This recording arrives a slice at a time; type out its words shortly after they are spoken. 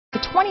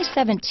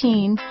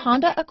2017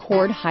 Honda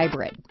Accord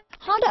Hybrid.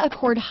 Honda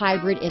Accord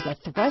Hybrid is a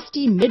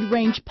thrusty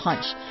mid-range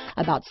punch.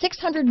 About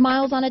 600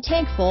 miles on a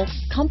tank full,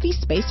 comfy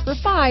space for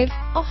 5,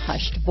 a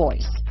hushed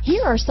voice.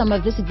 Here are some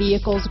of this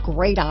vehicle's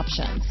great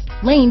options: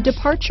 lane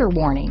departure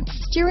warning,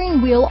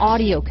 steering wheel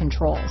audio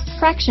controls,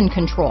 traction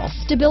control,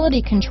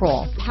 stability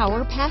control,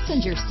 power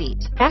passenger seat,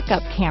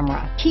 backup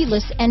camera,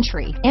 keyless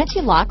entry,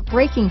 anti-lock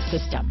braking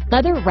system,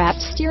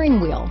 leather-wrapped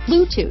steering wheel,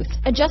 Bluetooth,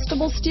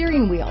 adjustable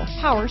steering wheel,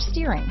 power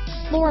steering,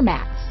 floor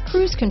mats,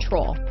 cruise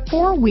control,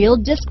 4-wheel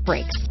disc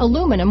brakes,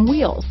 aluminum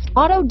wheels,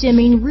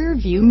 auto-dimming rear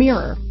view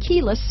mirror,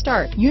 keyless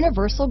start,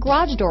 universal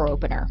garage door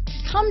opener.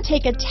 Come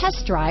take a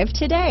test drive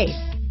today.